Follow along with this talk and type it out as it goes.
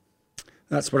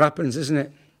That's what happens, isn't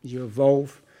it? You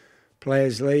evolve,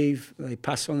 players leave, they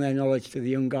pass on their knowledge to the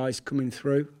young guys coming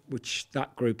through, which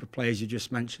that group of players you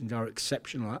just mentioned are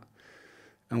exceptional at,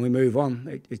 and we move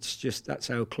on. It's just that's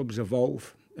how clubs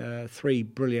evolve. 3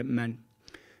 brilliant men,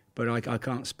 but I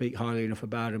can't speak highly enough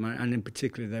about them, and in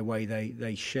particular the way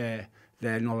they share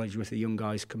their knowledge with the young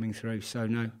guys coming through. So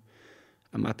no,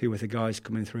 I'm happy with the guys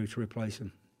coming through to replace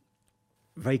them.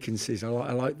 Vacancies, I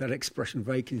like that expression,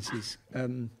 vacancies.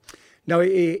 No,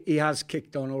 he has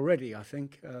kicked on already, I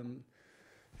think.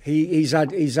 He's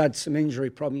had some injury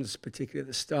problems, particularly at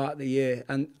the start of the year,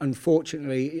 and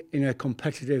unfortunately, in a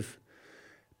competitive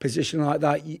position like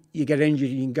that, you get injured,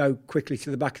 you can go quickly to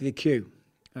the back of the queue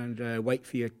and wait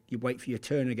for your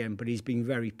turn again. But he's been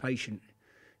very patient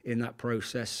in that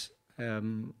process.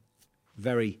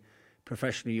 Very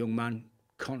professional young man,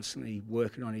 constantly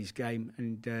working on his game,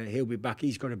 and he'll be back.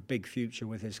 He's got a big future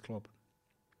with his club.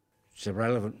 It's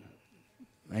irrelevant.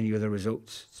 Any other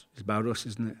results? It's about us,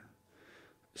 isn't it?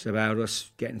 It's about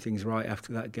us getting things right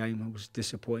after that game. It was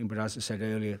disappointing, but as I said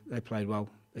earlier, they played well.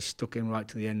 They stuck in right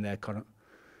to the end there, Connor.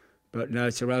 But no,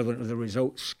 it's irrelevant of the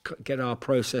results. Get our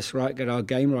process right, get our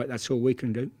game right. That's all we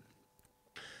can do.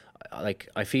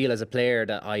 I feel as a player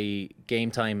that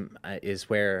game time is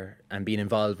where, and being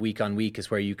involved week on week is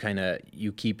where you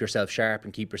keep yourself sharp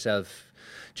and keep yourself,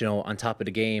 on top of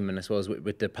the game. And I suppose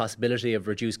with the possibility of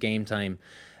reduced game time,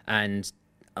 and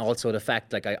also the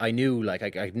fact, I knew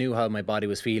how my body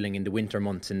was feeling in the winter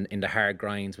months, in the hard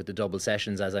grinds with the double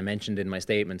sessions, as I mentioned in my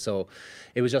statement. So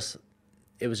it was just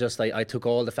I took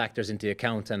all the factors into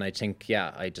account, and I think,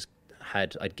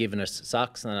 I'd given us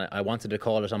socks, and I wanted to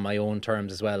call it on my own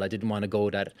terms as well. I didn't want to go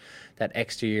that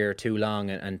extra year too long,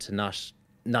 and to not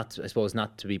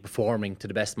to be performing to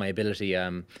the best of my ability.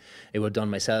 It would have done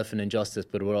myself an injustice,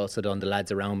 but it would also done the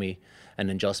lads around me an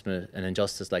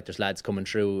injustice. Like, there's lads coming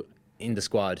through in the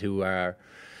squad who are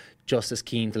just as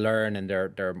keen to learn, and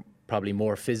they're probably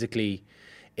more physically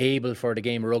able for the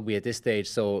game of rugby at this stage.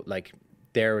 So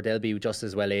they'll be just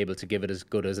as well able to give it as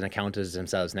good as an account as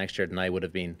themselves next year than I would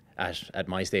have been at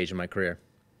my stage in my career.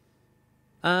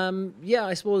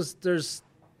 I suppose there's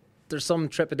some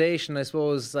trepidation. I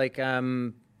suppose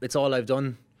it's all I've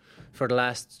done for the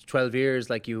last 12 years.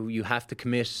 You have to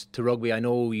commit to rugby. I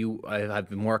know I've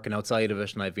been working outside of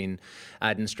it, and I've been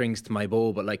adding strings to my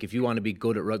bow, but if you want to be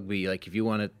good at rugby, if you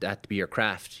want that to be your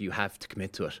craft, you have to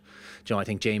commit to it. I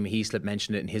think Jamie Heaslip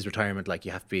mentioned it in his retirement.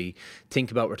 You have to think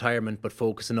about retirement, but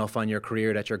focus enough on your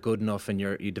career that you're good enough and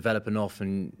you develop enough,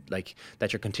 and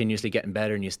that you're continuously getting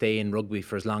better, and you stay in rugby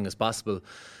for as long as possible.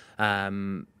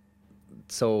 I've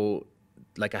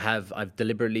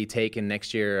deliberately taken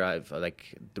next year.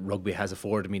 The rugby has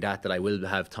afforded me that I will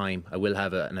have time. I will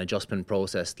have an adjustment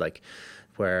process,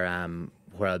 where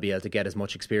I'll be able to get as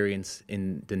much experience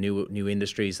in the new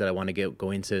industries that I want to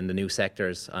go into, in the new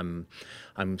sectors. I'm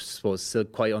suppose still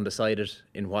quite undecided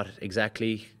in what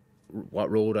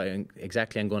road I'm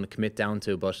going to commit down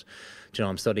to, but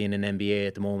I'm studying an MBA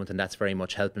at the moment, and that's very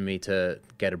much helping me to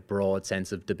get a broad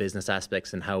sense of the business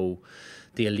aspects and how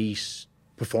the elite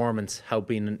performance, how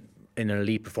being in an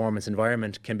elite performance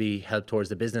environment can be helped towards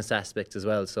the business aspects as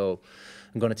well. So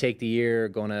I'm going to take the year,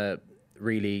 going to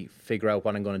really figure out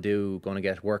what I'm going to do, going to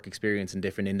get work experience in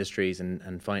different industries,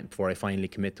 and find before I finally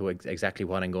commit to exactly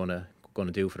what I'm going to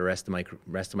do for the rest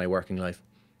of my working life.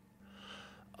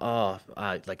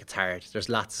 It's hard. There's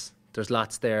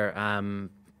lots there.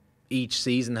 Each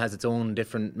season has its own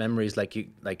different memories.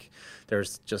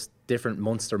 There's just different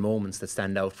Munster moments that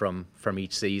stand out from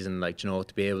each season. To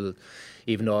be able,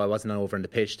 even though I wasn't over in the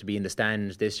pitch, to be in the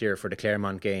stand this year for the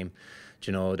Claremont game.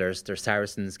 There's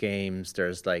Saracens games.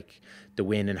 There's the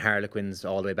win in Harlequins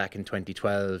all the way back in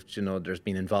 2012. There's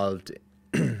been involved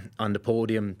on the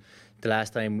podium the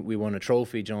last time we won a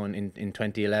trophy, in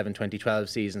 2011, 2012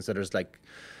 season. So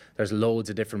there's loads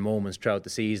of different moments throughout the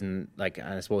season. And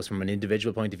I suppose from an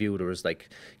individual point of view, there was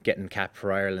getting capped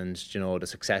for Ireland, the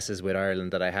successes with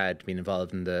Ireland that I had, being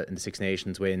involved in the Six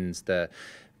Nations wins,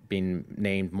 being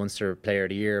named Munster Player of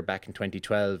the Year back in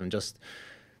 2012, and just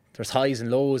there's highs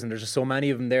and lows, and there's just so many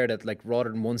of them there that rather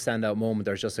than one standout moment,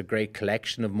 there's just a great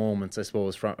collection of moments, I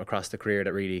suppose, from across the career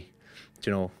that really,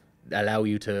 allow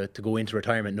you to go into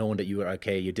retirement knowing that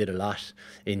you did a lot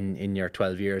in your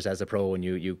 12 years as a pro, and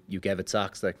you gave it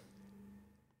socks.